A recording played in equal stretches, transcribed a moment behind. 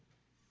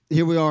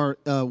Here we are,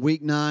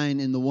 week 9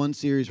 in the one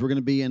series. We're going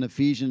to be in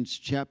Ephesians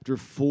chapter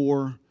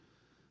 4,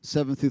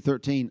 7 through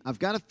 13. I've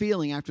got a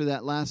feeling after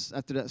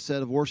that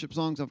set of worship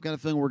songs, I've got a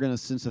feeling we're going to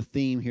sense a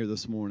theme here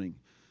this morning.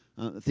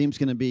 The theme's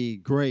going to be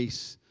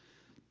grace.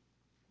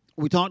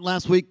 We talked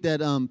last week that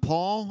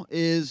Paul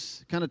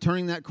is kind of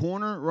turning that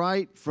corner,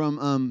 right,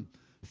 from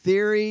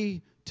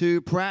theory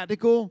to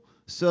practical.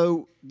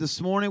 So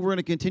this morning we're going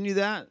to continue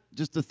that,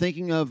 just the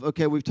thinking of,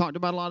 okay, we've talked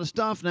about a lot of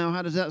stuff. Now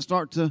how does that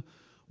start to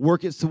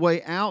work its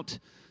way out?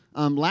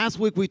 Last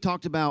week we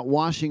talked about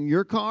washing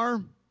your car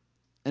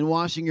and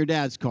washing your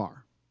dad's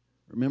car.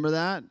 Remember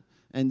that?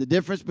 And the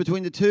difference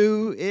between the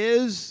two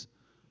is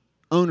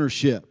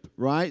ownership,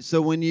 right? So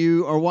when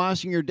you are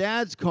washing your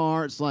dad's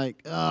car, it's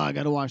like, oh, I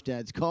got to wash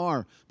dad's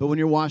car. But when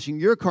you're washing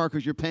your car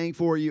because you're paying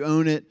for it, you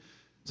own it,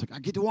 it's like, I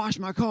get to wash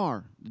my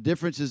car. The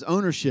difference is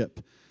ownership.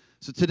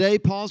 So today,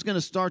 Paul's going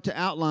to start to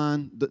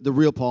outline, the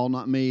real Paul,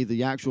 not me,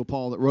 the actual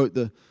Paul that wrote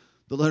the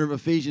letter of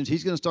Ephesians.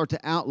 He's going to start to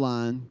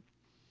outline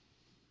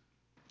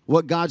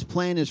what God's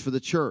plan is for the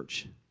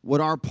church,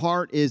 what our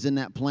part is in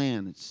that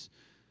plan.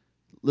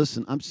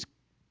 Listen,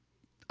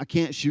 I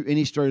can't shoot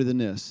any straighter than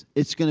this.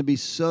 It's going to be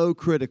so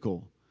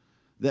critical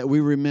that we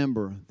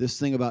remember this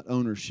thing about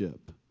ownership,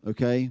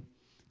 okay?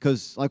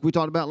 Because like we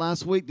talked about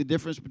last week, the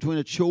difference between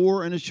a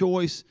chore and a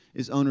choice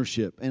is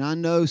ownership. And I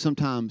know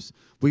sometimes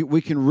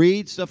we can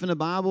read stuff in the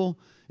Bible.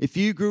 If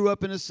you grew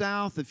up in the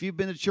South, if you've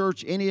been to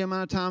church any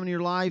amount of time in your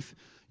life,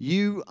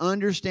 you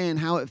understand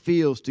how it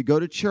feels to go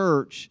to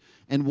church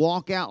and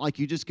walk out like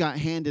you just got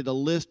handed a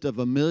list of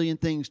a million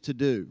things to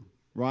do,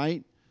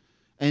 right?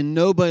 And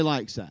nobody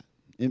likes that.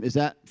 Is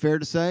that fair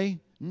to say?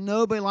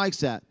 Nobody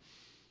likes that.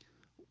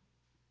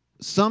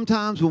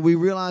 Sometimes when we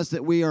realize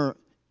that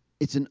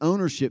it's an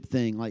ownership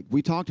thing, like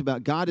we talked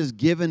about, God has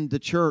given the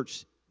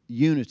church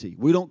unity.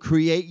 We don't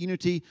create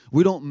unity.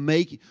 We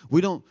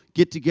don't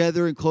get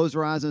together and close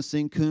our eyes and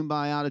sing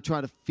Kumbaya to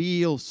try to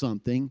feel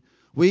something.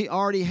 We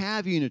already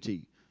have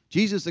unity.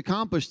 Jesus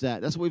accomplished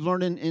that. That's what we've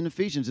learned in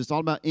Ephesians. It's all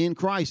about in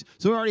Christ.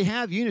 So we already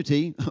have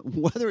unity.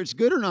 Whether it's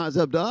good or not is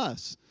up to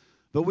us.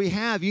 But we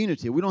have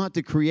unity. We don't have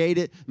to create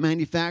it,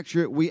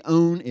 manufacture it. We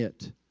own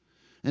it.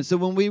 And so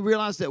when we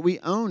realize that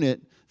we own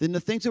it, then the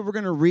things that we're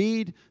going to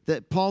read,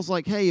 that Paul's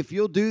like, hey, if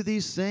you'll do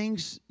these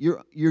things,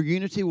 your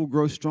unity will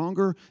grow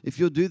stronger. If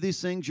you'll do these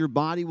things, your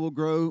body will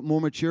grow more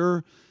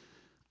mature.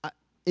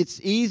 It's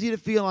easy to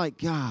feel like,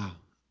 God,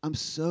 I'm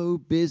so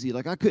busy.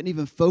 Like I couldn't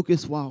even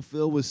focus while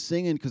Phil was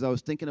singing because I was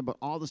thinking about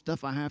all the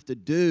stuff I have to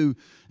do.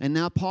 And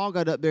now Paul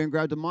got up there and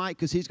grabbed the mic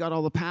because he's got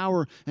all the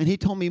power, and he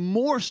told me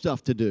more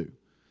stuff to do.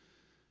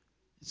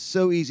 It's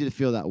so easy to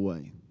feel that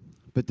way.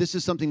 But this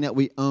is something that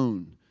we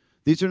own.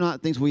 These are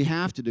not things we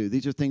have to do.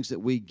 These are things that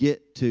we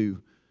get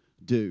to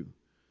do.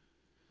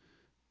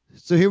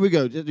 So here we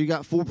go. You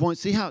got 4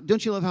 points.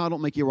 Don't you love how I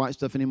don't make you write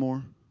stuff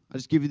anymore? I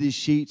just give you these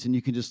sheets and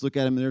you can just look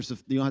at them and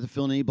you don't have to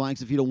fill in any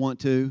blanks if you don't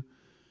want to.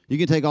 You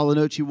can take all the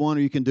notes you want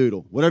or you can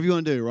doodle. Whatever you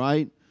want to do,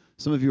 right?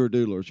 Some of you are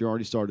doodlers. You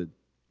already started.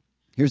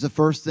 Here's the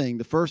first thing.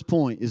 The first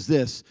point is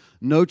this: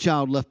 no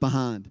child left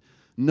behind.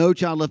 No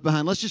child left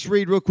behind. Let's just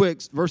read real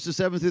quick, verses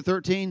 7 through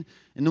 13,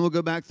 and then we'll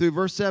go back through.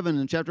 Verse 7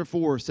 in chapter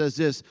 4 says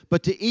this: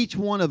 but to each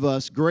one of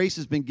us grace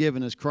has been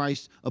given as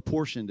Christ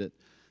apportioned it.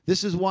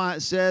 This is why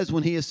it says,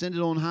 when he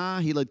ascended on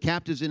high, he led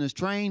captives in his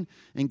train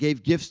and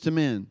gave gifts to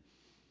men.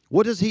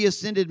 What does he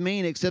ascended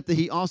mean except that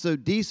he also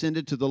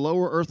descended to the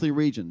lower earthly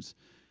regions?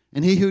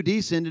 And he who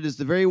descended is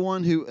the very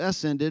one who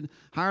ascended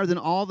higher than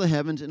all the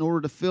heavens in order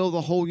to fill the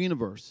whole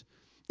universe.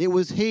 It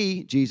was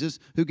he, Jesus,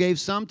 who gave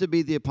some to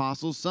be the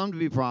apostles, some to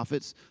be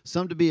prophets,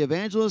 some to be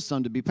evangelists,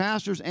 some to be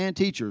pastors and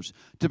teachers,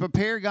 to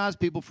prepare God's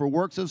people for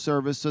works of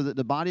service so that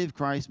the body of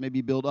Christ may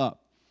be built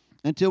up,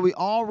 until we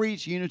all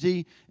reach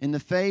unity in the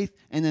faith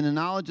and in the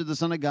knowledge of the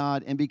Son of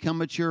God and become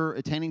mature,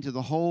 attaining to the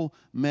whole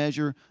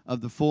measure of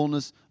the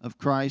fullness of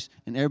Christ.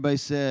 And everybody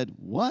said,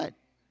 what?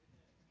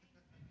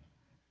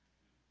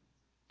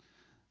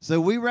 So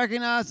we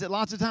recognize that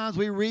lots of times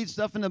we read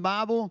stuff in the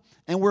Bible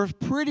and we're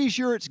pretty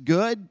sure it's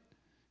good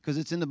because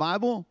it's in the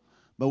Bible,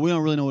 but we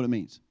don't really know what it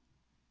means.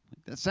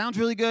 That sounds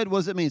really good. What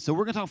does it mean? So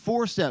we're going to talk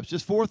 4 steps,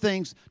 just 4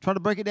 things. Try to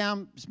break it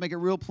down, just make it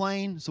real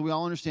plain so we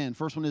all understand.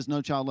 First one is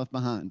no child left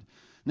behind.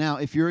 Now,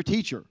 if you're a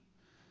teacher,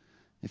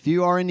 if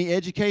you are in the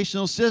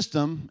educational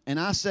system and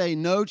I say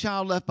no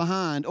child left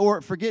behind,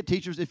 or forget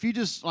teachers, if you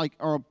just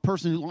are a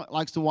person who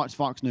likes to watch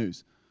Fox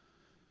News,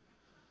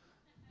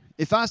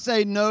 if I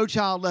say no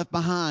child left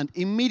behind,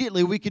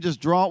 immediately we could just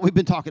draw. We've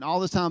been talking all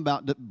this time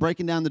about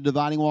breaking down the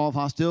dividing wall of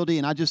hostility,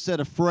 and I just said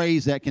a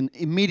phrase that can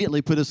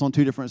immediately put us on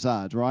 2 different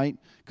sides, right?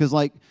 Because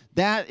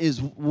that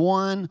is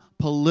one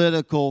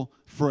political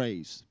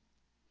phrase.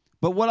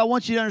 But what I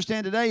want you to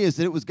understand today is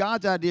that it was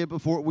God's idea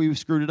before we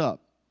screwed it up.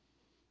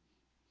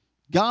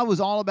 God was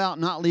all about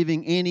not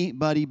leaving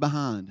anybody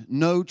behind.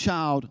 No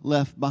child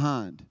left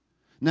behind.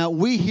 Now,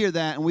 we hear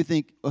that and we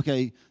think,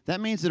 okay,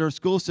 that means that our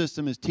school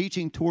system is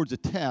teaching towards a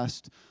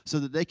test so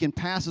that they can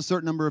pass a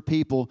certain number of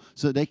people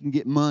so that they can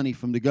get money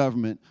from the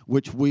government,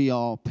 which we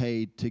all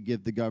paid to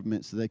give the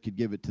government so they could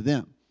give it to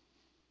them.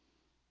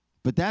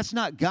 But that's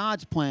not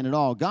God's plan at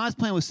all. God's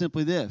plan was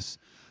simply this,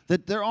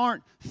 that there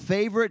aren't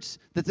favorites,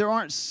 that there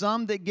aren't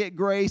some that get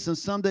grace and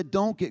some that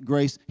don't get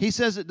grace. He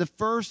says it the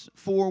first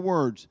 4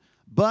 words,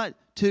 but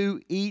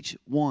to each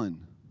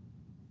one.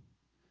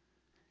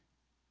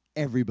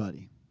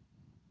 Everybody.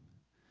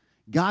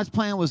 God's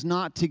plan was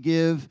not to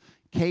give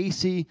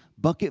Casey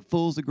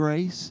bucketfuls of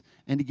grace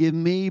and to give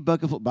me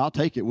bucketfuls. I'll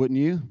take it, wouldn't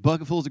you?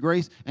 Bucketfuls of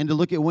grace, and to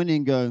look at Wendy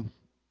and go,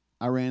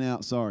 I ran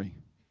out, sorry.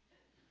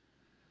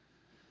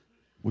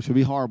 Which would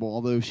be horrible,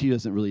 although she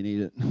doesn't really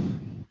need it.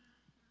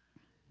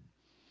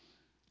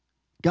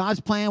 God's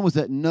plan was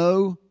that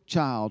no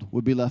child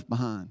would be left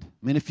behind.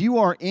 I mean, if you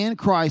are in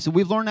Christ, and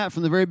we've learned that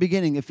from the very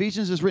beginning,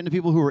 Ephesians is written to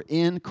people who are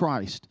in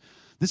Christ.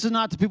 This is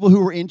not to people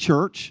who are in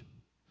church.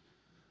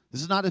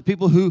 This is not to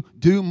people who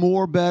do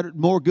more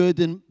good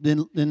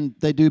than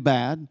they do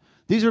bad.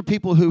 These are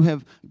people who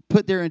have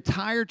put their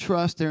entire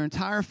trust, their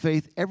entire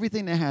faith,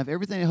 everything they have,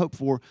 everything they hope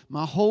for,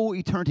 my whole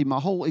eternity, my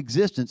whole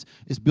existence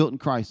is built in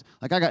Christ.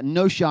 Like I got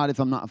no shot if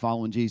I'm not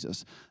following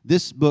Jesus.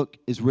 This book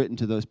is written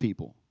to those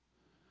people.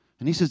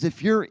 And he says,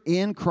 if you're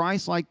in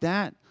Christ like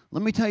that,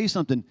 let me tell you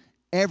something.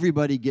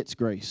 Everybody gets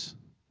grace.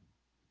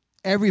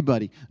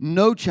 Everybody.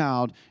 No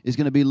child is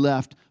going to be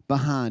left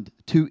behind.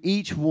 To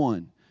each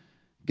one,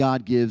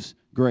 God gives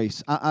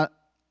grace. Have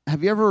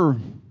you ever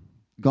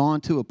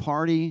gone to a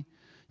party?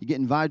 You get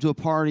invited to a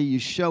party, you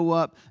show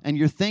up, and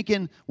you're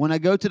thinking, when I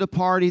go to the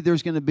party,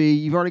 there's going to be,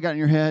 you've already got in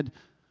your head,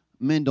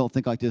 men don't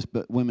think like this,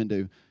 but women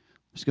do.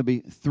 There's going to be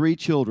 3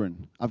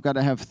 children. I've got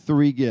to have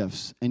 3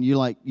 gifts. And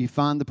you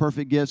find the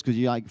perfect gifts because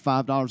you like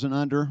 $5 and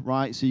under,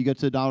 right? So you go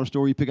to the dollar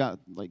store, you pick out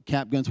like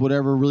cap guns,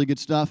 whatever, really good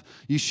stuff.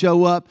 You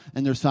show up,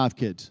 and there's 5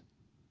 kids.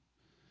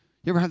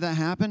 You ever have that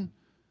happen?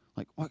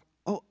 Like,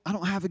 oh, I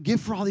don't have a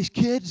gift for all these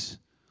kids.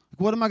 Like,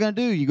 what am I going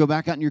to do? You go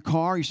back out in your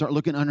car, you start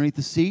looking underneath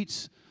the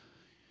seats.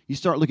 You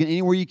start looking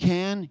anywhere you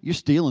can, you're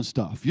stealing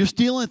stuff. You're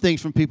stealing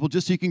things from people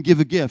just so you can give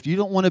a gift. You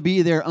don't want to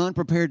be there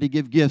unprepared to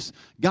give gifts.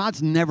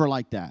 God's never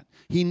like that.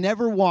 He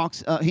never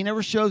he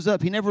never shows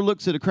up. He never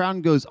looks at a crowd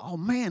and goes, oh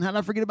man, how did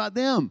I forget about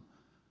them?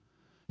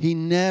 He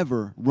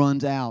never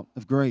runs out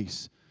of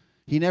grace.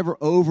 He never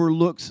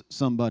overlooks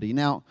somebody.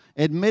 Now,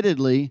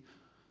 admittedly,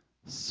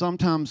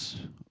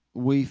 sometimes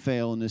we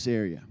fail in this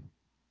area.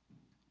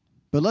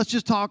 But let's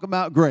just talk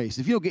about grace.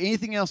 If you don't get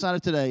anything else out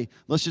of today,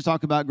 let's just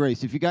talk about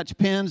grace. If you got your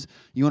pens,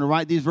 you want to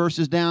write these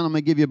verses down, I'm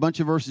going to give you a bunch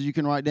of verses you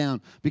can write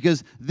down.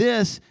 Because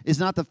this is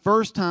not the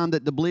first time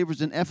that the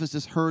believers in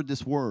Ephesus heard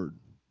this word.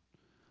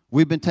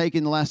 We've been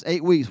taking the last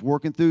 8 weeks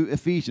working through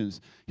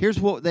Ephesians. Here's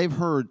what they've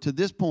heard to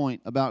this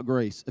point about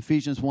grace.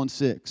 Ephesians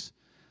 1:6.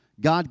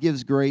 God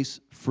gives grace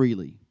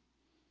freely.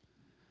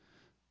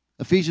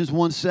 Ephesians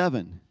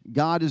 1:7.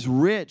 God is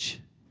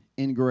rich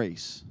in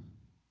grace.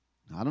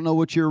 I don't know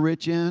what you're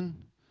rich in.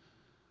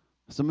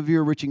 Some of you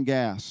are rich in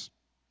gas.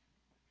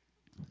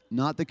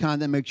 Not the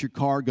kind that makes your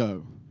car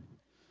go.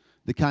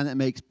 The kind that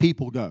makes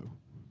people go,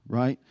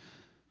 right?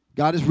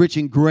 God is rich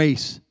in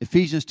grace.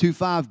 Ephesians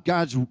 2:5,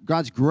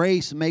 God's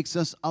grace makes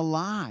us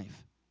alive.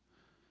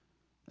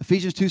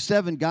 Ephesians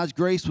 2:7, God's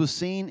grace was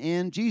seen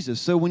in Jesus.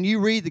 So when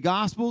you read the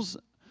Gospels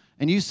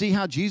and you see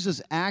how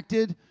Jesus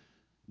acted,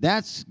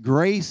 that's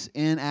grace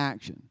in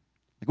action.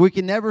 Like we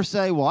can never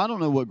say, well, I don't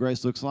know what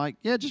grace looks like.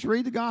 Yeah, just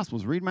read the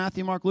Gospels. Read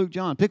Matthew, Mark, Luke,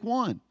 John. Pick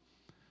one.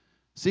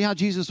 See how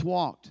Jesus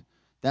walked.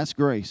 That's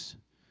grace.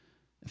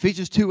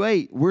 Ephesians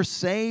 2:8, we're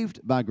saved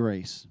by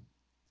grace.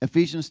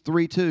 Ephesians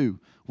 3:2,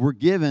 we're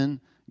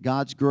given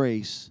God's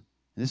grace.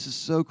 And this is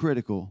so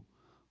critical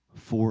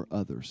for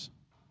others.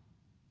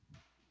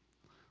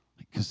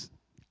 Because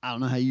I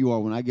don't know how you are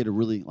when I get a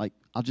really,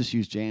 I'll just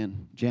use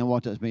Jan. Jan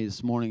walked up to me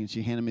this morning and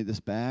she handed me this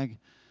bag.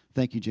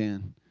 Thank you,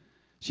 Jan.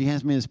 She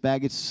hands me this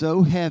bag. It's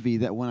so heavy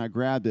that when I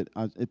grabbed it,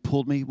 it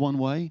pulled me one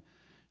way.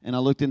 And I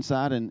looked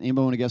inside, and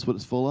anybody want to guess what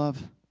it's full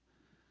of?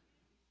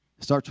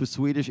 Starts with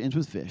Swedish, ends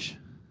with fish.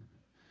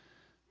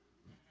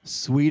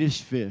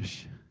 Swedish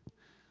fish.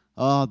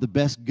 Oh, the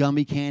best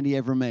gummy candy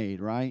ever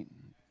made, right?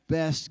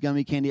 Best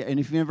gummy candy. And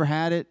if you've never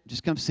had it,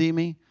 just come see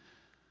me.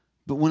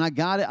 But when I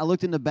got it, I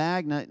looked in the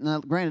bag. Now,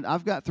 granted,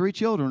 I've got 3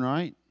 children,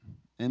 right?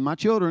 And my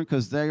children,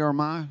 because they are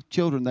my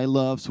children, they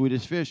love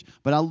Swedish fish.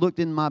 But I looked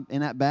in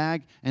that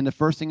bag, and the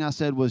first thing I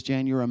said was,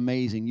 Jan, you're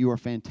amazing. You are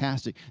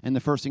fantastic. And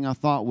the first thing I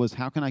thought was,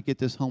 how can I get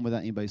this home without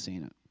anybody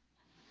seeing it?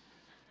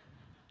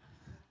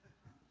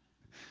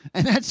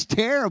 And that's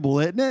terrible,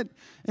 isn't it?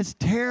 It's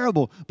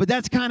terrible. But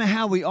that's kind of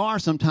how we are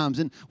sometimes.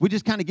 And we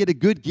just kind of get a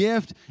good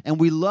gift, and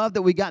we love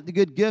that we got the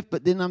good gift.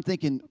 But then I'm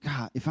thinking,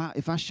 God,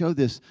 if I show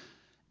this,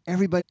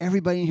 everybody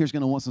in here is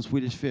going to want some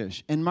Swedish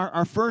fish. And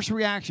our first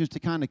reaction is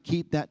to kind of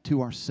keep that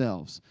to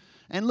ourselves.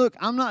 And look,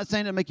 I'm not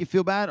saying to make you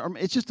feel bad.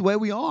 It's just the way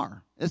we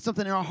are. It's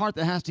something in our heart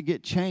that has to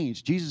get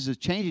changed. Jesus is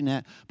changing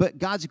that. But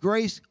God's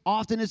grace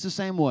often is the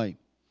same way.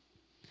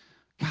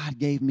 God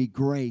gave me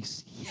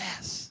grace.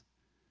 Yes.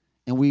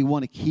 And we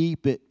want to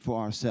keep it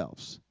for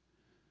ourselves.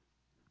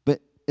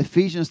 But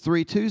Ephesians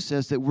 3:2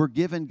 says that we're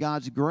given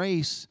God's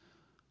grace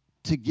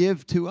to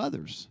give to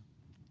others.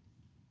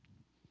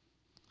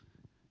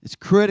 It's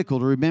critical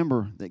to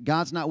remember that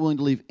God's not willing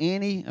to leave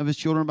any of his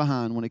children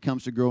behind when it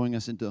comes to growing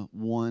us into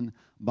one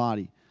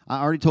body.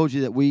 I already told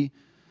you that we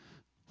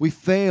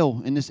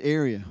fail in this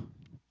area.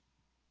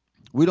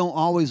 We don't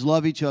always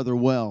love each other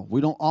well.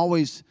 We don't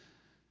always,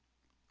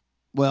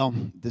 well,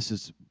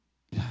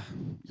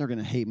 you're going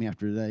to hate me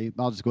after today.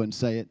 I'll just go ahead and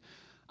say it.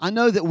 I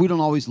know that we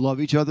don't always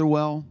love each other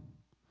well,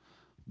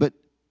 but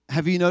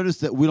have you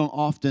noticed that we don't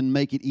often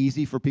make it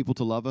easy for people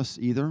to love us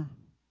either?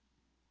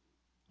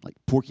 Like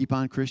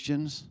porcupine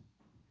Christians.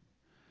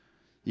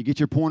 You get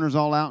your pointers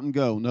all out and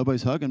go.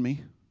 Nobody's hugging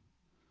me.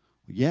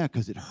 Yeah,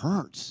 because it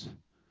hurts.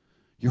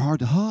 You're hard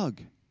to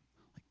hug.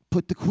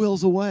 Put the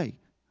quills away.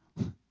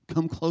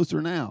 Come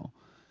closer now.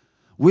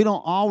 We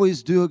don't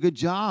always do a good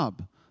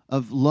job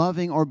of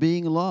loving or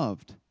being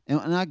loved.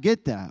 And I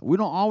get that. We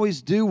don't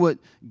always do what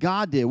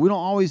God did. We don't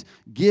always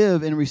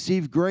give and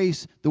receive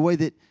grace the way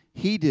that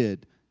he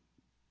did.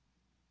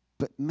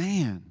 But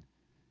man,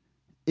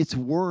 it's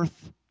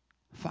worth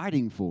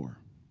fighting for.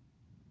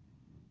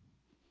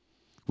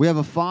 We have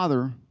a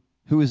Father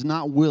who is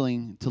not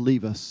willing to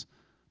leave us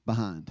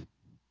behind.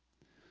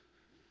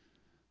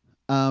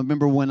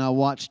 Remember when I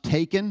watched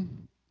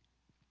Taken?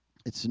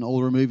 It's an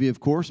older movie, of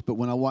course, but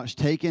when I watched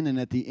Taken, and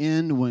at the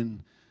end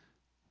when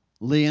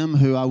Liam,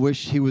 who I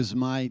wish he was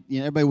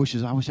everybody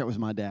wishes, I wish that was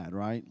my dad,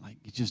 right? Like,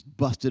 he just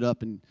busted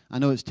up, and I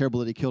know it's terrible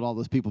that he killed all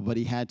those people, but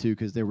he had to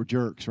because they were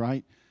jerks,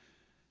 right?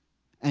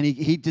 And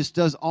he just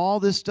does all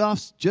this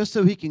stuff just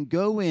so he can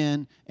go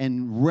in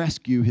and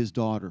rescue his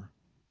daughter.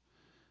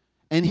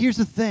 And here's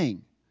the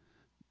thing.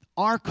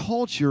 Our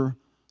culture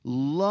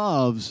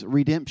loves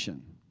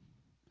redemption.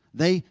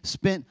 They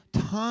spent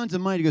tons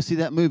of money to go see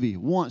that movie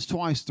once,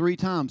 twice, 3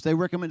 times. They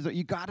recommend that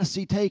you got to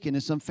see Taken.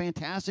 It's some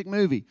fantastic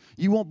movie.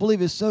 You won't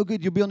believe it's so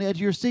good you'll be on the edge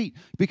of your seat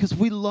because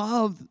we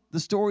love the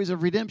stories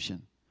of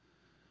redemption.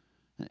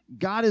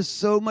 God is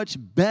so much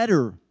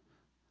better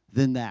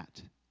than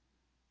that.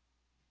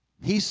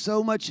 He's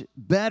so much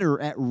better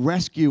at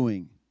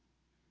rescuing.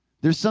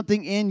 There's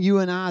something in you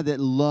and I that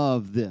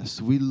love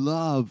this. We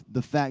love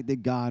the fact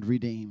that God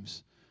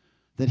redeems,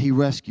 that he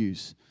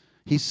rescues.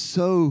 He's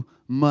so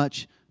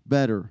much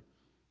better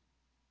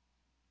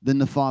than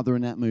the Father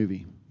in that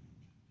movie.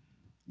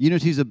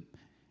 Unity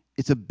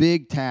it's a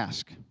big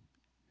task,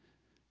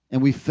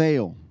 and we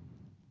fail,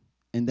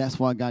 and that's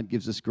why God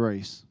gives us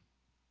grace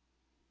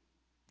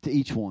to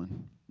each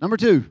one. Number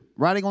 2,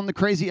 riding on the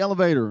crazy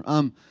elevator.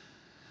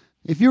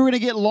 If you were going to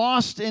get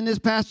lost in this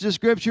passage of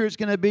Scripture, it's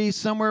going to be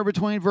somewhere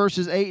between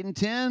verses 8 and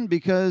 10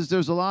 because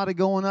there's a lot of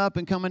going up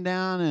and coming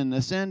down and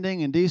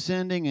ascending and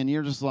descending, and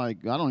you're just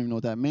like, I don't even know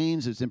what that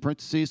means. It's in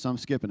parentheses, so I'm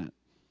skipping it.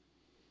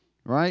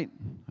 Right?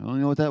 I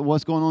don't know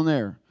what's going on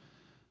there.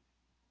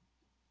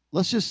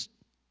 Let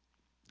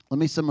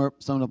me sum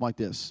it up like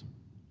this.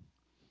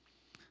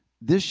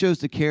 This shows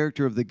the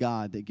character of the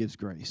God that gives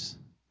grace.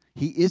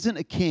 He isn't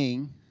a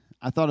king.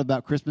 I thought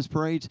about Christmas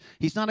parades.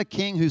 He's not a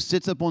king who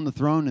sits up on the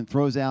throne and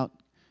throws out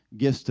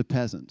gifts to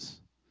peasants.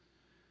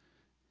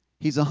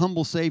 He's a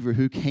humble Savior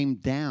who came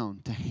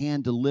down to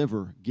hand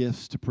deliver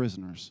gifts to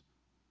prisoners.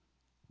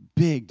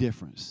 Big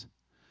difference.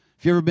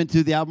 If you've ever been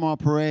to the Albemarle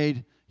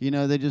Parade,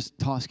 they just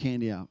toss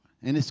candy out.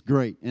 And it's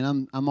great.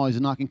 And I'm always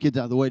knocking kids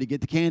out of the way to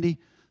get the candy,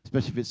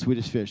 especially if it's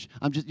Swedish fish.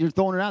 You're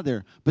throwing it out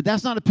there. But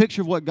that's not a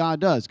picture of what God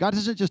does. God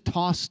doesn't just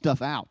toss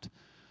stuff out.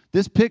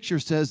 This picture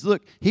says,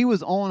 look, he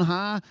was on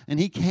high and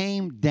he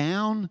came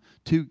down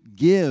to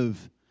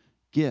give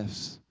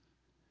gifts.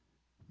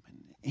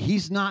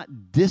 He's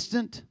not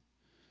distant.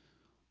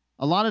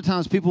 A lot of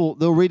times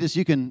they'll read this.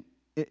 You can,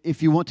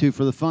 if you want to,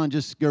 for the fun,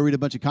 just go read a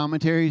bunch of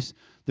commentaries.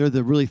 They're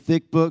the really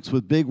thick books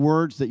with big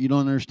words that you don't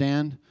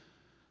understand.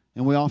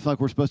 And we all feel like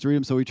we're supposed to read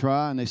them, so we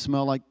try, and they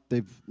smell like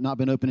they've not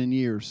been open in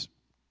years.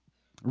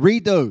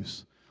 Read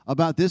those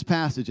about this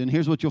passage, and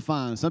here's what you'll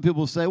find. Some people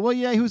will say, well,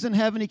 yeah, he was in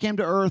heaven, he came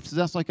to earth, so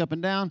that's like up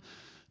and down.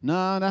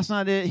 No, that's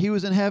not it. He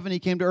was in heaven, he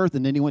came to earth,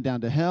 and then he went down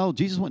to hell.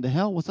 Jesus went to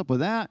hell. What's up with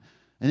that?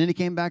 And then he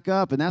came back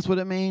up, and that's what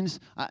it means.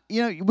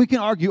 We can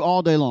argue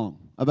all day long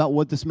about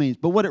what this means,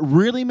 but what it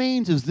really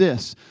means is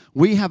this.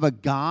 We have a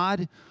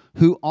God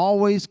who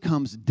always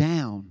comes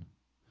down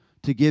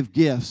to give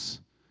gifts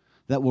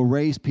that will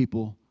raise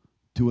people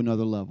to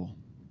another level.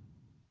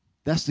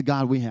 That's the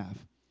God we have.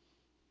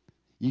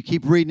 You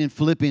keep reading in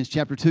Philippians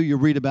chapter 2, you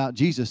read about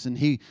Jesus,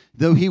 and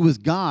though he was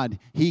God,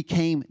 he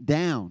came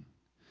down.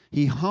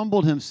 He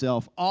humbled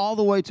himself all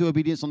the way to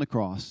obedience on the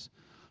cross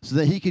so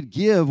that he could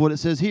give what it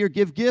says here,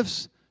 give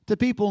gifts to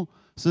people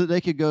so that they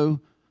could go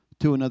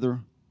to another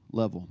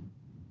level.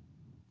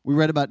 We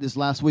read about this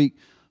last week,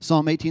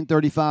 Psalm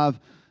 18:35.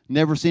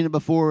 Never seen it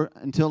before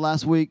until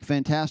last week.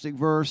 Fantastic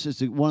verse.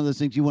 It's one of those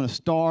things you want to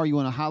star, you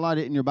want to highlight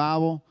it in your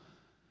Bible.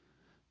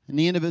 And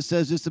the end of it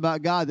says this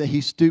about God, that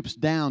he stoops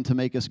down to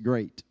make us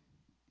great.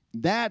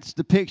 That's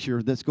the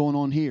picture that's going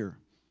on here.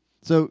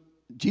 So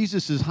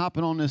Jesus is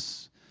hopping on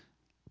this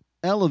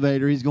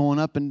elevator. He's going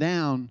up and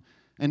down,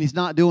 and he's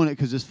not doing it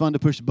because it's fun to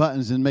push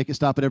buttons and make it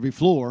stop at every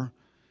floor.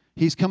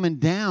 He's coming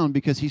down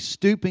because he's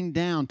stooping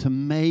down to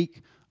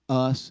make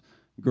us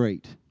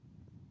great.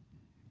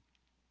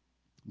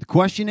 The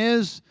question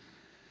is,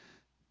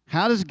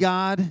 how does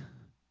God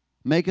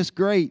make us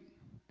great?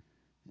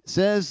 It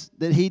says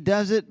that he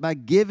does it by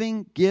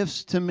giving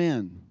gifts to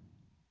men.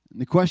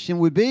 And the question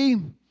would be,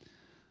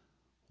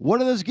 what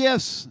are those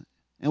gifts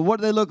and what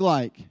do they look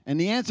like? And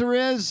the answer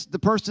is the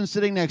person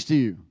sitting next to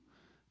you.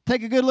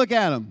 Take a good look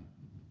at them.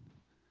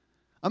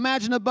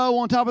 Imagine a bow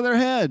on top of their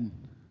head.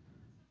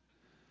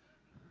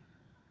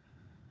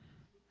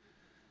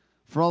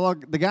 For all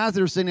the guys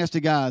that are sitting next to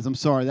guys, I'm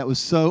sorry, that was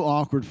so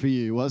awkward for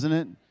you, wasn't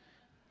it?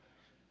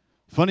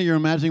 Funny you're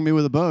imagining me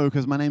with a bow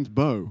because my name's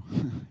Bo.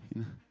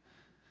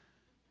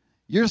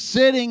 You're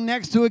sitting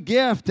next to a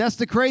gift. That's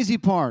the crazy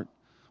part.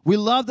 We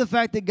love the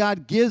fact that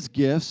God gives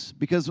gifts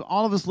because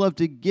all of us love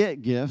to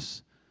get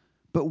gifts,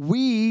 but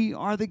we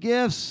are the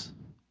gifts.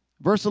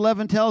 Verse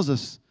 11 tells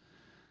us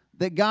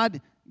that God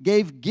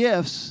gave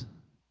gifts.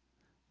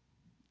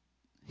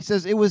 He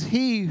says it was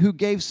he who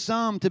gave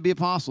some to be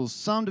apostles,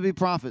 some to be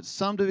prophets,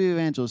 some to be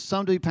evangelists,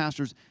 some to be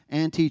pastors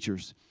and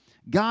teachers.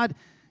 God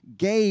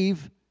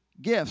gave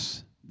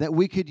gifts that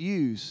we could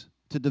use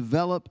to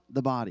develop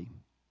the body.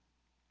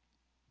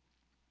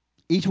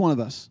 Each one of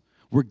us,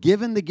 we're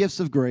given the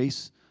gifts of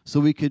grace so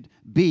we could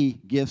be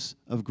gifts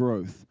of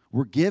growth.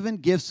 We're given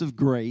gifts of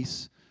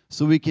grace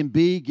so we can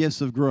be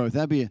gifts of growth.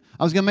 I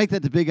was going to make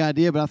that the big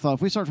idea, but I thought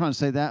if we start trying to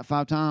say that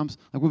 5 times,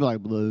 like we'll be like,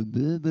 blah,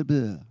 blah, blah,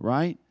 blah,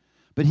 right?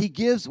 But he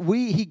gives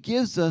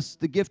us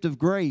the gift of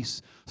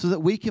grace so that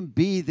we can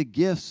be the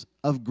gifts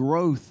of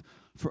growth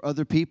for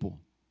other people.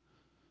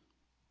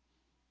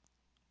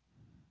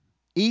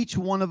 Each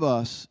one of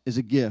us is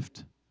a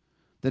gift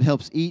that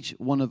helps each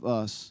one of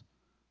us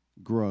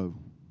grow.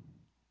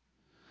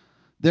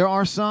 There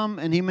are some,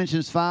 and he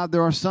mentions 5,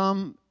 there are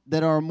some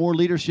that are more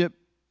leadership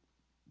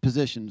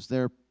positions.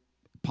 They're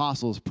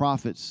apostles,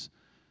 prophets,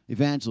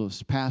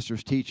 evangelists,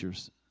 pastors,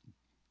 teachers.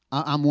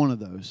 I'm one of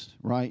those,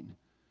 right?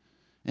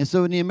 And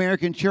so in the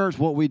American church,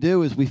 what we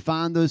do is we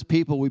find those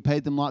people, we pay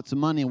them lots of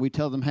money, and we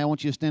tell them, hey, I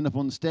want you to stand up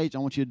on the stage. I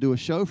want you to do a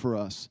show for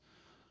us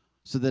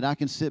so that I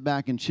can sit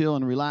back and chill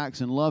and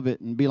relax and love it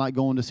and be like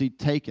going to see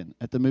Taken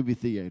at the movie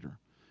theater.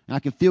 And I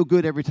can feel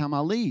good every time I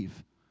leave.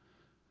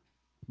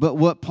 But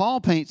what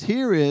Paul paints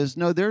here is,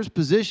 no, there's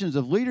positions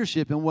of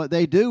leadership, and what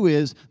they do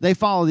is they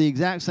follow the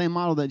exact same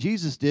model that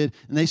Jesus did,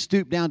 and they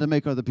stoop down to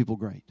make other people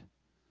great.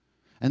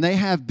 And they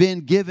have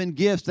been given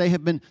gifts.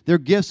 Their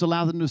gifts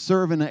allow them to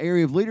serve in an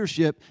area of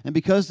leadership, and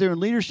because they're in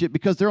leadership,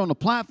 because they're on the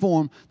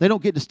platform, they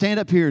don't get to stand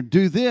up here and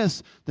do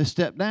this. They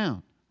step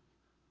down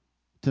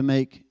to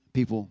make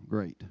people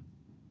great.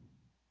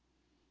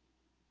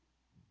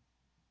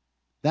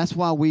 That's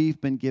why we've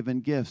been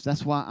given gifts.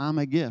 That's why I'm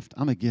a gift.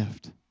 I'm a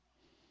gift.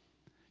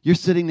 You're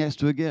sitting next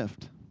to a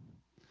gift.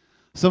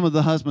 Some of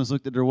the husbands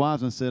looked at their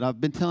wives and said, I've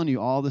been telling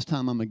you all this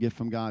time I'm a gift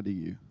from God to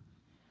you.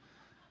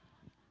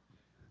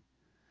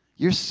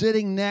 You're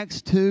sitting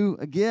next to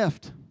a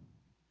gift.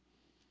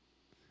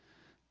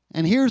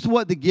 And here's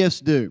what the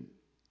gifts do.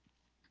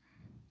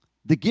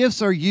 The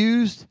gifts are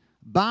used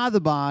by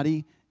the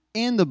body,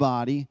 in the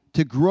body,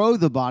 to grow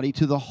the body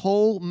to the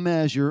whole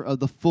measure of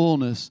the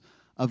fullness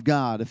of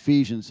God.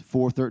 Ephesians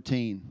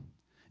 4:13.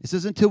 It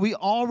says, until we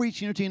all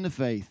reach unity in the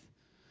faith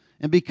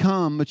and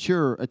become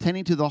mature,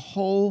 attaining to the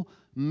whole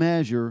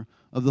measure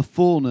of the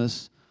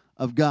fullness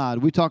of God.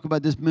 We talk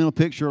about this mental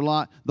picture a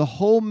lot. The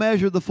whole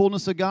measure of the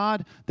fullness of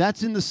God,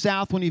 that's in the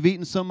South when you've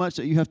eaten so much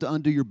that you have to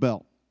undo your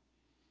belt.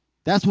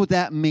 That's what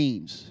that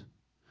means.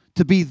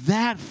 To be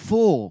that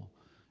full,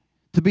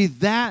 to be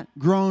that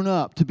grown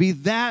up, to be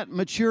that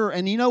mature.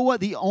 And you know what?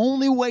 The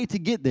only way to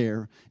get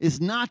there is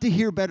not to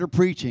hear better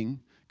preaching,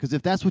 because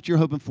if that's what you're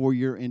hoping for,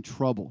 you're in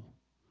trouble.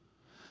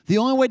 The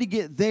only way to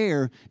get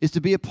there is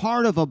to be a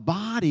part of a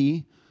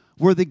body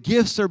where the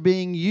gifts are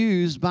being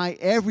used by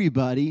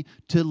everybody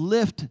to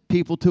lift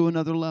people to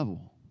another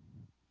level.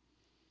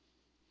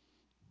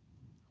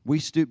 We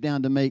stoop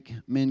down to make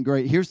men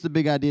great. Here's the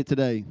big idea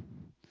today.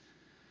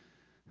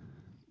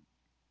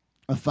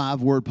 A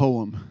 5-word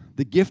poem.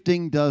 The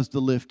gifting does the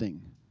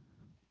lifting.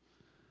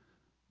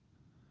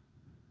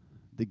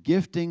 The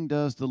gifting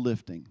does the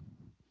lifting.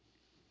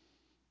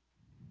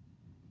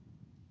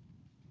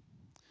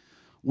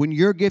 When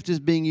your gift is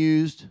being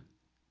used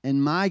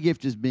and my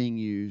gift is being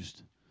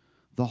used,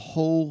 the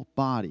whole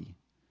body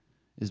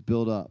is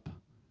built up.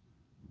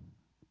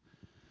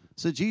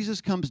 So Jesus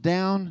comes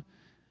down.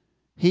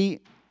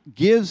 He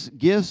gives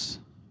gifts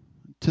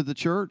to the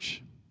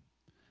church.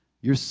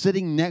 You're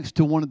sitting next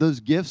to one of those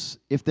gifts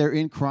if they're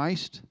in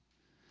Christ.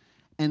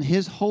 And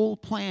his whole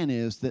plan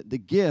is that the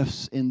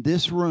gifts in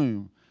this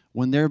room,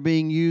 when they're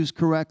being used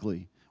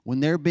correctly, when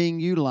they're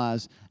being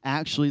utilized,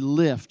 actually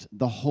lift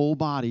the whole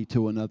body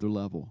to another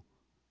level.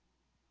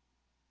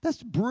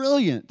 That's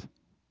brilliant.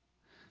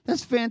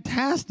 That's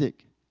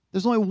fantastic.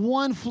 There's only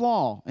one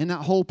flaw in that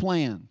whole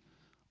plan.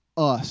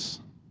 Us.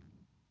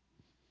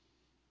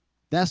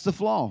 That's the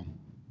flaw.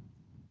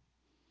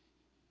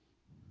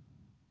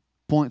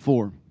 Point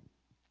 4.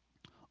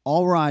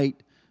 All right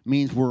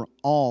means we're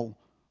all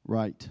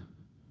right.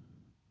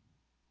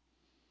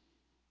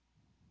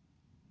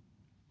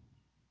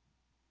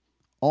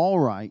 All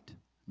right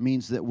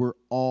means that we're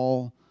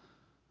all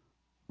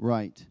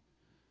right.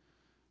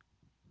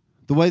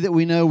 The way that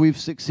we know we've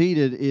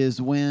succeeded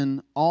is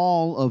when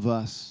all of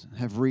us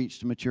have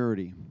reached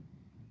maturity.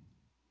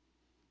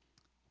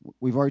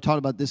 We've already talked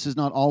about this is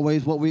not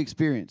always what we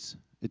experience.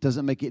 It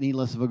doesn't make it any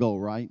less of a goal,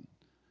 right?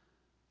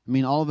 I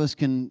mean, all of us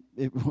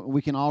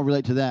we can all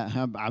relate to that.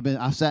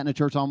 I've sat in a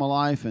church all my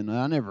life, and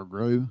I never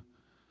grew.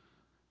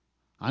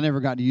 I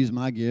never got to use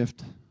my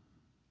gift.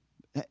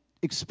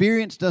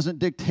 Experience doesn't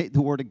dictate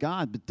the Word of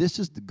God, but this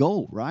is the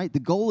goal, right?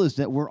 The goal is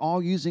that we're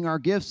all using our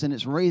gifts, and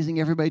it's raising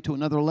everybody to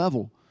another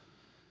level.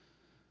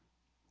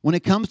 When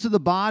it comes to the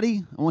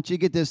body, I want you to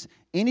get this.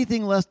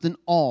 Anything less than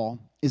all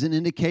is an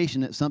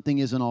indication that something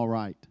isn't all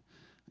right.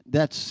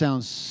 That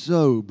sounds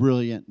so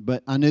brilliant,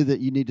 but I knew that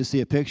you need to see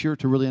a picture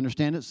to really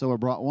understand it, so I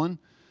brought one.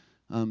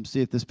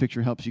 See if this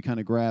picture helps you kind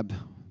of grab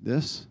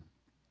this.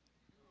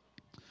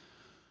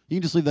 You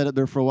can just leave that up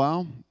there for a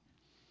while.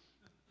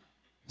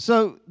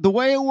 So the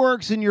way it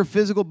works in your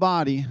physical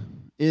body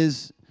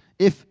is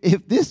if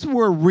this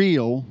were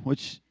real,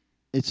 which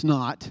it's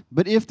not,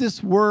 but if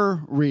this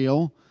were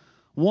real,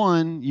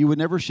 one, you would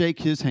never shake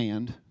his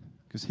hand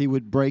because he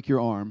would break your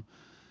arm.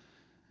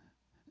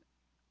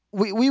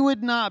 We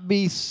would not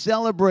be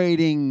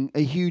celebrating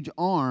a huge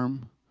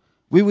arm.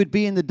 We would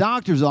be in the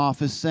doctor's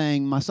office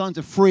saying, my son's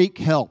a freak,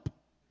 help.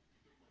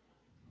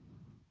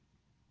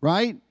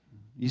 Right?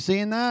 You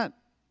seeing that?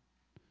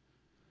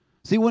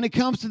 See, when it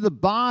comes to the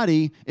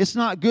body, it's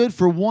not good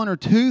for one or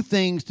two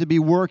things to be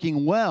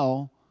working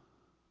well.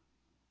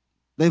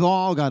 They've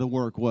all got to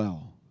work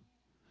well.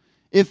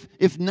 If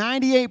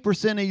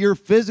 98% of your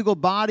physical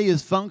body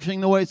is functioning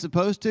the way it's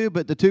supposed to,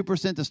 but the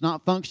 2% that's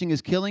not functioning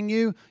is killing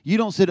you, you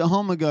don't sit at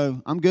home and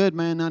go, I'm good,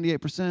 man,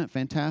 98%,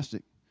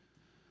 fantastic.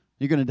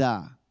 You're going to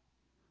die.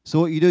 So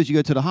what you do is you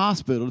go to the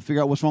hospital to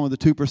figure out what's wrong with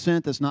the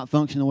 2% that's not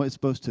functioning the way it's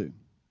supposed to.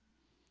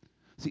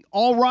 See,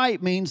 all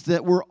right means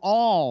that we're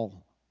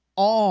all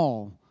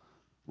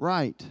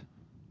right.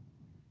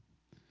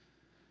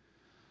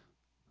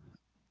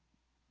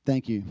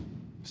 Thank you.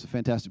 It's a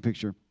fantastic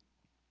picture.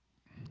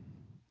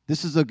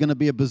 This is going to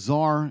be a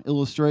bizarre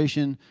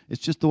illustration.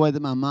 It's just the way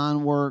that my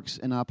mind works,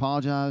 and I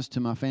apologize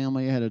to my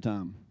family ahead of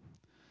time.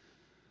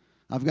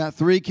 I've got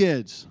 3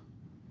 kids.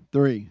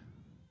 3.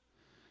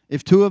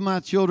 If 2 of my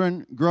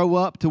children grow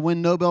up to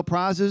win Nobel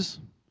Prizes,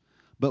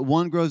 but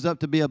one grows up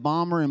to be a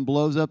bomber and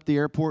blows up the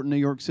airport in New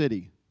York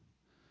City.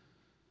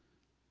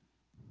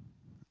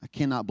 I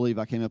cannot believe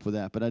I came up with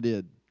that, but I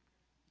did.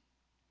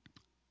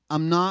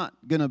 I'm not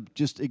going to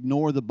just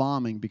ignore the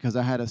bombing because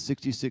I had a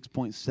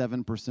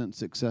 66.7%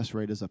 success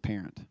rate as a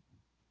parent.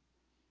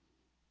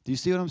 Do you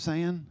see what I'm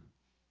saying?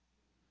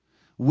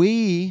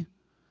 We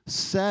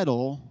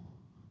settle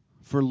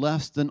for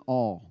less than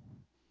all.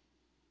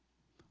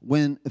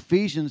 When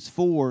Ephesians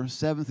 4,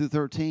 7 through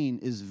 13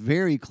 is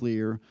very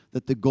clear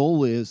that the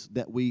goal is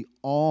that we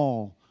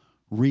all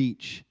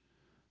reach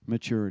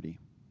maturity.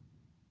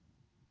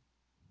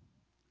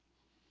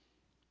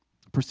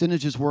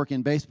 Percentages work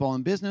in baseball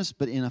and business,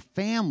 but in a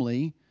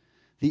family,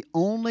 the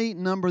only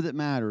number that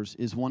matters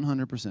is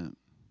 100%.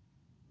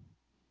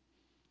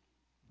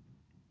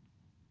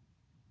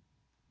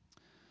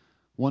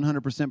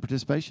 100%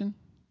 participation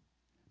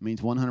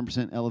means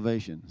 100%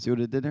 elevation. See what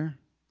it did there?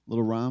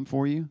 Little rhyme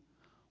for you.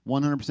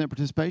 100%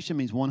 participation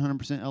means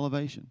 100%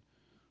 elevation.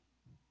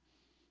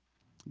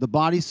 The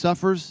body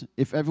suffers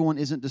if everyone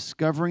isn't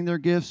discovering their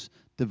gifts,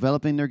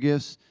 developing their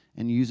gifts,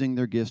 and using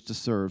their gifts to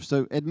serve.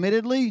 So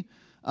admittedly,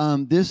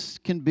 this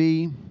can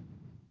be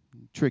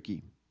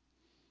tricky.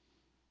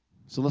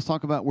 So let's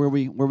talk about where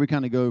we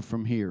kind of go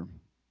from here.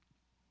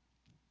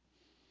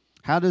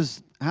 How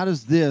does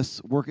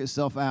this work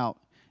itself out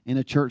in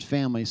a church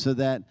family so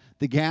that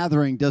the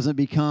gathering doesn't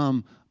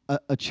become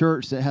a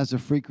church that has a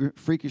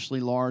freakishly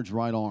large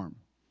right arm,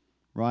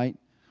 right?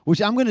 Which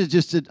I'm going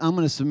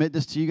to submit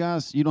this to you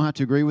guys. You don't have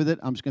to agree with it.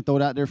 I'm just going to throw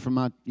it out there from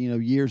my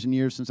years and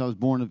years since I was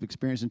born of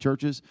experience in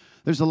churches.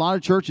 There's a lot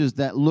of churches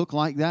that look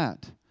like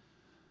that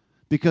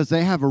because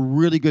they have a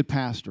really good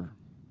pastor,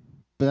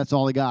 but that's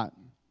all they got.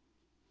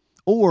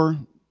 Or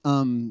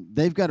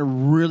they've got a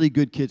really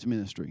good kids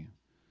ministry,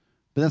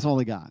 but that's all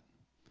they got.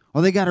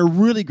 Or they got a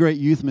really great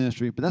youth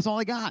ministry, but that's all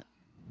they got.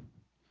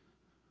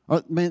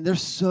 Or, man, they're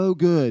so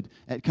good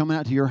at coming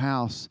out to your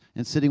house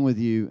and sitting with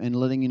you and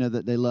letting you know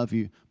that they love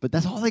you, but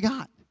that's all they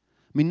got.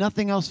 I mean,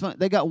 nothing else.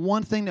 They got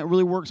one thing that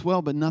really works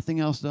well, but nothing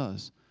else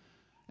does.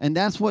 And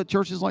that's what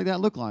churches like that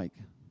look like.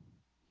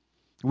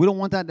 We don't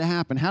want that to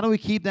happen. How do we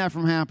keep that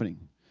from happening?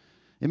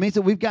 It means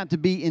that we've got to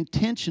be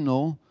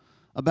intentional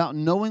about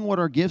knowing what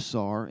our gifts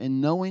are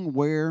and knowing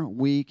where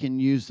we can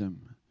use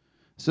them.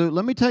 So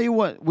let me tell you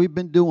what we've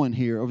been doing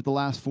here over the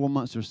last 4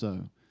 months or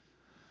so.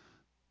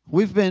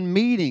 We've been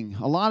meeting.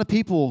 A lot of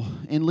people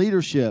in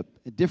leadership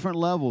at different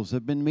levels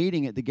have been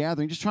meeting at the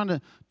gathering, just trying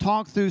to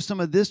talk through some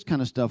of this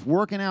kind of stuff,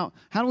 working out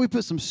how do we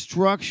put some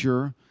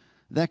structure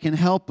that can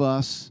help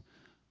us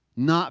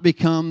not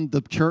become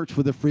the church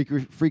with a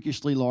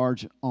freakishly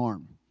large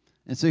arm.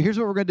 And so here's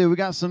what we're going to do. We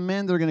got some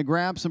men that are going to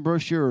grab some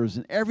brochures,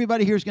 and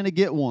everybody here is going to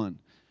get one.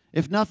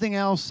 If nothing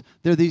else,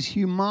 they're these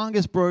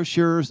humongous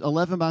brochures,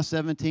 11 by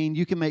 17.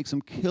 You can make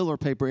some killer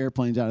paper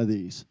airplanes out of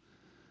these.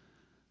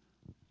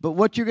 But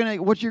what you're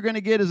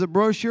gonna get is a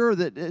brochure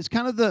that is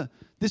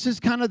this is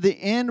kind of the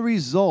end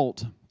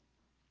result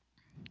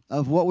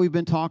of what we've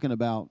been talking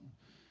about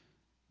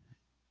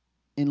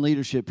in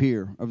leadership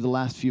here over the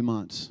last few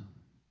months.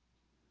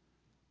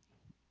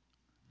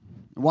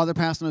 And while they're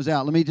passing those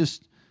out, let me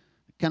just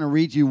kind of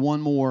read you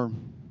one more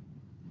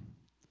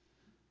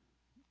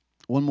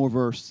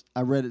verse.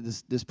 I read it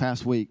this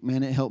past week.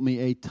 Man, it helped me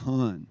a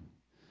ton.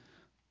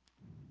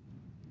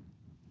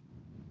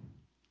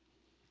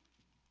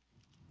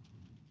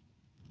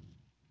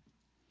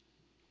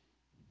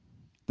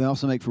 They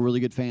also make for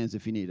really good fans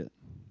if you need it.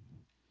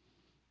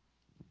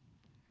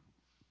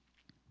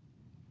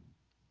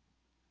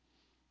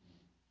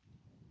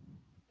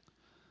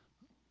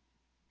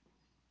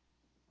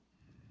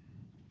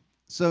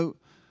 So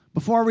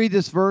before I read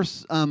this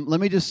verse,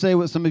 let me just say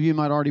what some of you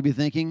might already be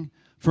thinking.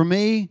 For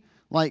me,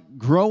 like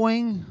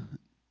growing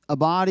a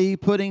body,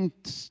 putting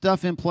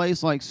stuff in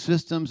place like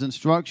systems and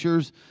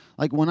structures,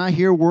 like when I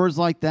hear words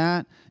like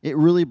that, it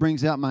really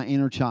brings out my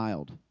inner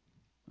child.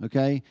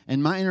 Okay?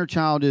 And my inner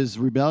child is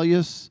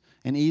rebellious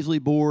and easily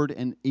bored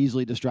and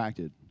easily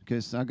distracted.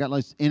 Because I've got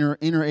like inner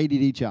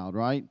ADD child,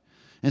 right?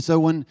 And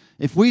so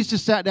if we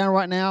just sat down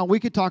right now, we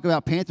could talk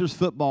about Panthers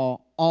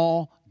football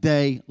all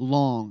day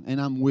long,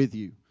 and I'm with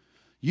you.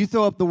 You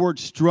throw up the word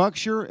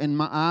structure, and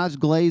my eyes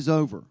glaze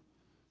over,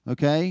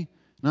 okay?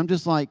 And I'm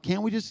just like,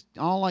 can't we just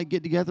all like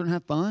get together and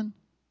have fun?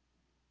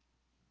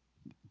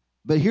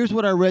 But here's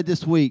what I read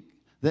this week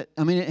it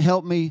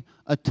helped me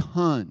a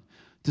ton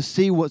to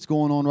see what's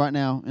going on right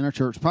now in our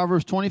church.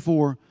 Proverbs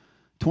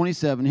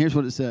 24:27. Here's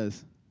what it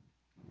says.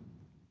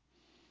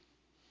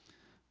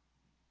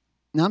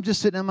 Now I'm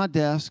just sitting at my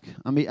desk.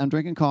 I'm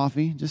drinking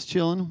coffee, just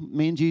chilling,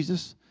 me and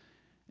Jesus.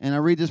 And I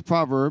read this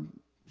proverb: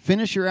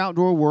 finish your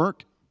outdoor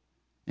work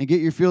and get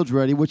your fields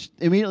ready, which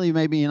immediately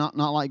made me not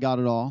like God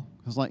at all.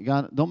 I was like,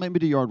 God, don't make me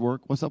do yard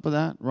work. What's up with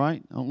that,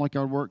 right? I don't like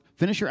yard work.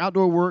 Finish your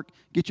outdoor work,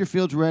 get your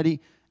fields ready.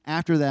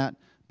 After that,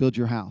 build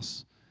your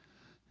house.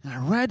 And I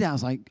read that. I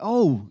was like,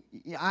 oh,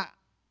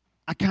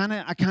 I kind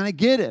of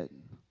get it.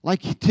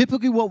 Like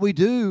typically what we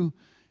do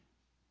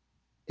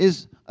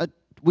is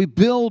we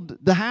build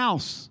the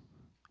house.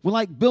 We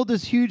like build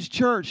this huge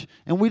church,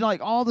 and we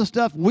like all the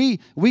stuff. We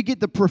get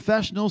the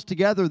professionals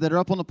together that are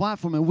up on the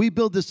platform, and we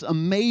build this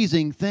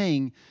amazing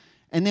thing,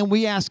 and then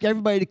we ask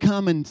everybody to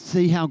come and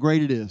see how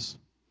great it is.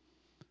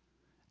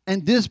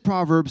 And this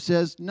proverb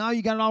says, no,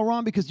 you got it all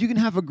wrong, because you can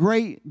have a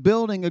great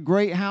building, a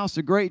great house,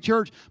 a great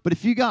church, but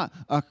if you got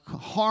a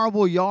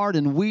horrible yard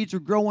and weeds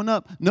are growing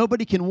up,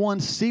 nobody can, one,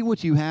 see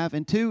what you have,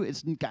 and two,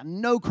 it's got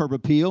no curb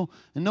appeal,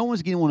 and no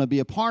one's going to want to be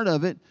a part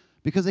of it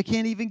because they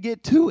can't even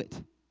get to it.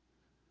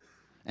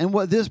 And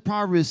what this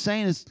proverb is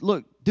saying is,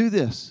 look, do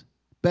this.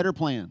 Better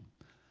plan.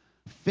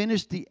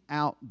 Finish the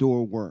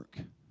outdoor work.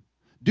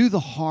 Do the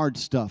hard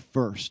stuff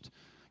first.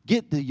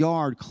 Get the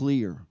yard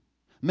clear.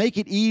 Make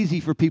it easy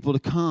for people to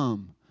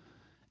come.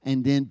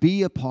 And then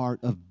be a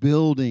part of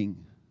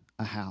building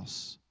a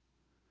house.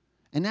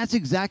 And that's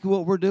exactly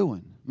what we're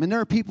doing. I mean,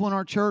 there are people in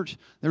our church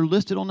that are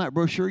listed on that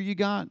brochure you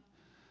got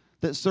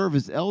that serve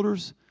as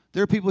elders.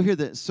 There are people here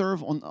that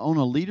serve on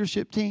a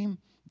leadership team.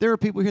 There are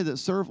people here that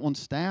serve on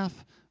staff,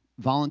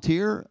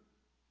 volunteer,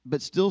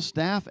 but still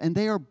staff, and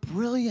they are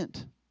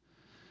brilliant.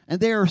 And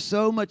they are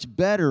so much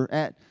better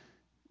at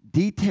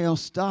detail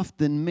stuff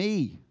than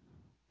me.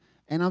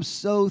 And I'm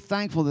so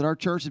thankful that our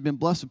church has been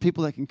blessed with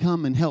people that can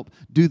come and help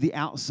do the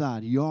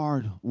outside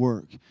yard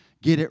work,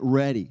 get it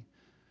ready,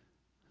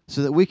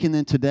 so that we can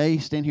then today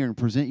stand here and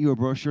present you a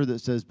brochure that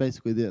says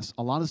basically this.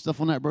 A lot of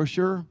stuff on that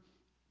brochure,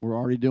 we're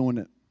already doing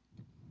it,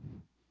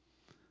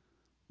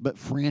 but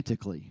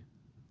frantically,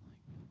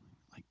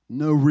 like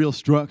no real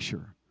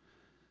structure.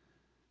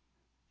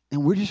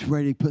 And we're just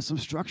ready to put some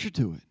structure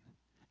to it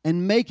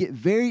and make it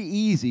very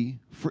easy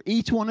for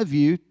each one of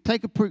you.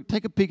 Take a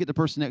peek at the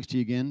person next to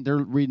you again. They're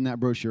reading that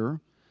brochure.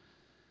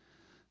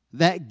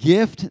 That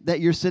gift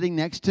that you're sitting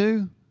next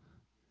to,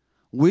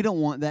 we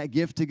don't want that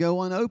gift to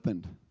go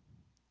unopened.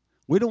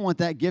 We don't want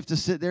that gift to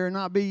sit there and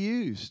not be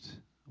used.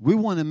 We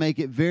want to make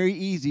it very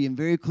easy and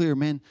very clear.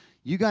 Man,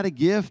 you got a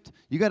gift,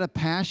 you got a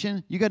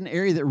passion, you got an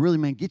area that really,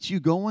 man, gets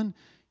you going.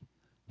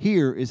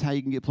 Here is how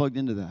you can get plugged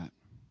into that.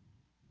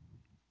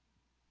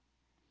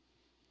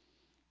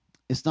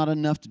 It's not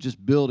enough to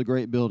just build a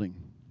great building.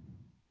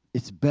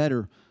 It's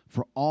better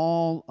for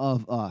all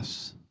of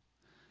us,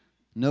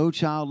 no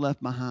child left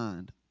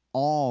behind,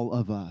 all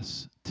of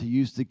us, to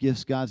use the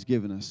gifts God's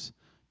given us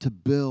to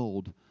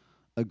build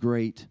a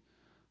great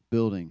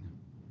building.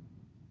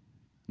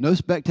 No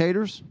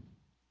spectators,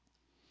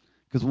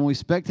 because when we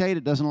spectate,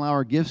 it doesn't allow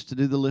our gifts to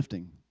do the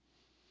lifting.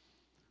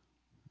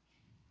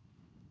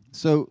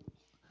 So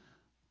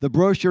the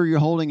brochure you're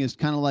holding is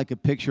kind of like a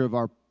picture of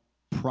our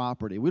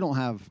property. We don't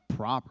have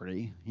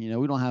property. We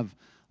don't have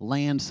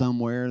land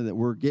somewhere that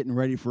we're getting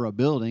ready for a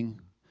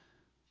building.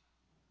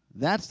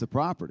 That's the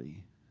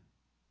property.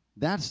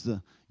 That's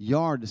the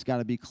yard that's got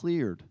to be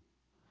cleared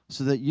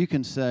so that you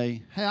can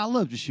say, hey, I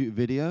love to shoot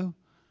video.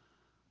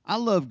 I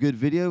love good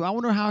video. I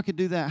wonder how I could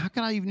do that. How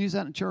can I even use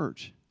that in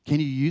church? Can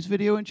you use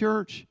video in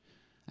church?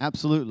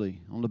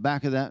 Absolutely. On the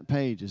back of that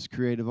page is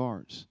creative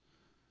arts.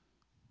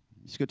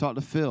 You just go talk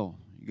to Phil.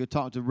 You go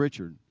talk to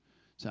Richard.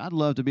 Say, I'd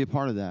love to be a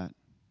part of that.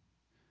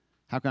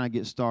 How can I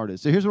get started?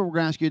 So here's what we're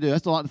going to ask you to do.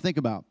 That's a lot to think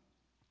about.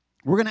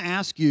 We're going to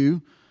ask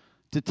you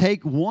to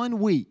take 1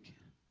 week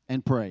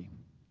and pray.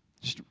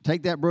 Just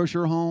take that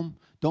brochure home.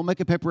 Don't make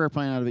a paper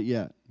airplane out of it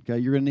yet. Okay,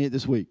 you're going to need it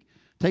this week.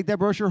 Take that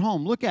brochure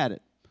home. Look at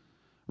it.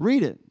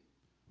 Read it.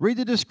 Read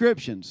the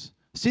descriptions.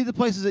 See the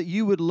places that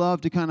you would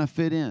love to kind of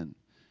fit in.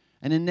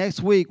 And then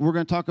next week, we're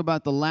going to talk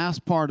about the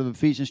last part of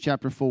Ephesians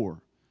chapter 4.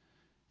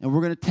 And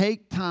we're going to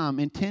take time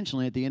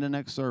intentionally at the end of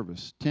next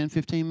service, 10,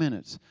 15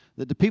 minutes,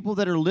 that the people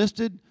that are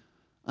listed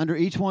under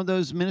each one of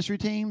those ministry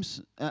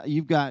teams,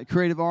 you've got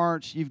creative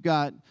arts, you've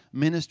got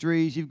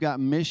ministries, you've got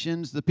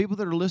missions. The people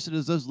that are listed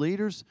as those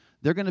leaders,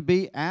 they're going to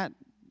be at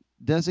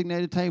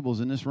designated tables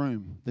in this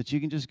room that you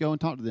can just go and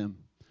talk to them.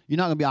 You're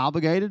not going to be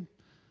obligated.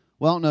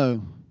 Well,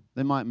 no,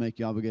 they might make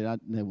you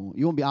obligated. They won't.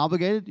 You won't be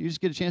obligated. You just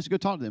get a chance to go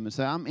talk to them and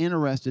say, I'm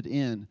interested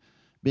in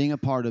being a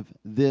part of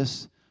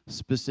this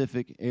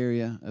specific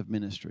area of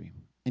ministry.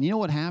 And you know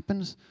what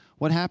happens?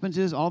 What happens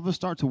is all of us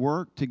start to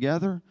work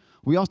together.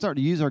 We all start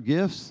to use our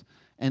gifts.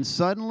 And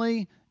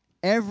suddenly,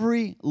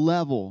 every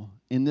level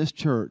in this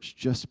church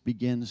just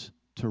begins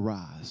to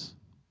rise.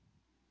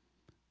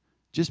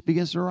 Just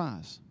begins to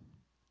rise.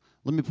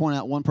 Let me point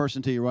out one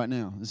person to you right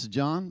now. This is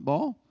John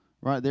Ball,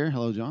 right there.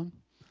 Hello, John.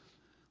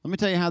 Let me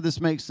tell you how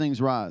this makes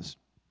things rise.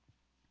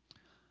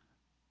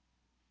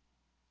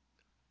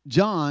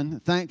 John,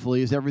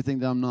 thankfully, is everything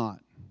that I'm not.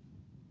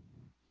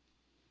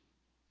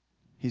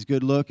 He's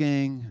good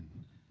looking.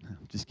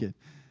 Just kidding.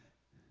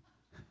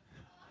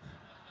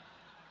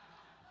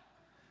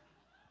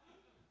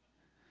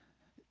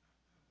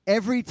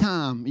 Every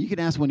time, you can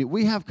ask Wendy,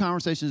 we have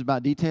conversations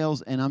about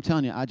details, and I'm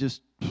telling you, I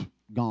just,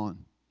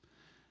 gone.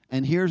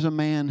 And here's a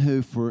man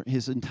who, for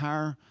his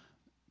entire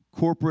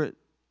corporate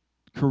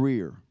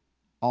career,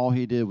 all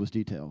he did was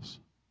details.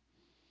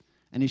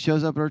 And he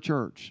shows up at our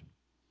church.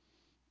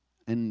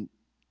 And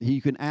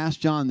you can ask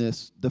John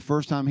this. The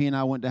first time he and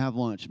I went to have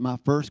lunch, my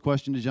first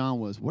question to John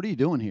was, what are you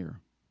doing here?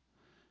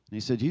 And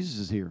he said, Jesus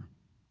is here.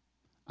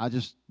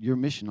 Your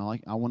mission,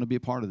 I want to be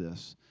a part of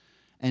this.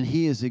 And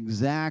he is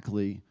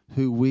exactly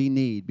who we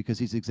need because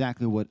he's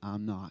exactly what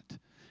I'm not.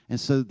 And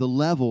so the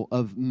level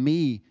of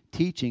me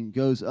teaching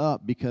goes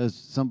up because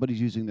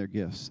somebody's using their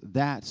gifts.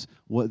 That's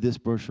what this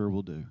brochure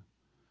will do.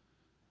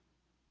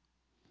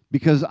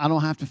 Because I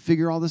don't have to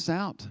figure all this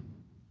out.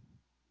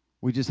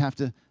 We just have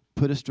to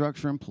put a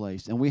structure in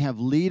place. And we have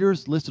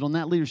leaders listed on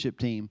that leadership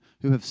team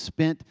who have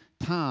spent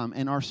time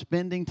and are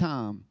spending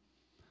time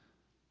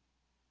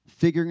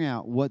figuring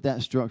out what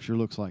that structure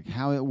looks like,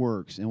 how it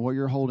works, and what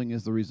you're holding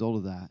is the result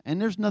of that. And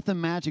there's nothing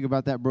magic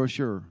about that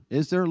brochure.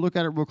 Is there? Look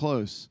at it real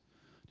close.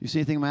 Do you see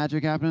anything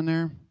magic happening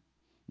there?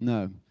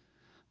 No.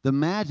 The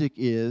magic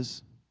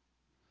is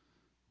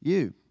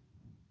you.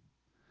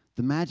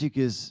 The magic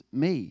is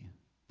me.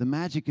 The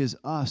magic is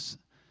us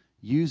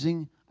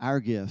using our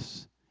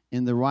gifts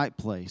in the right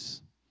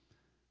place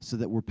so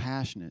that we're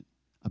passionate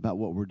about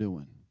what we're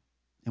doing.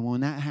 And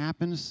when that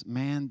happens,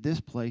 man,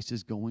 this place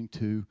is going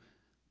to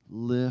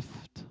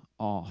lift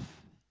off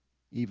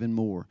even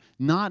more.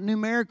 Not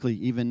numerically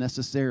even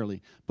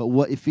necessarily, but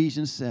what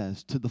Ephesians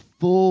says, to the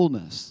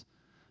fullness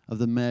of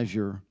the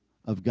measure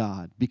of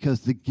God.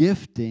 Because the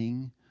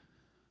gifting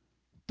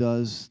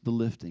does the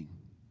lifting.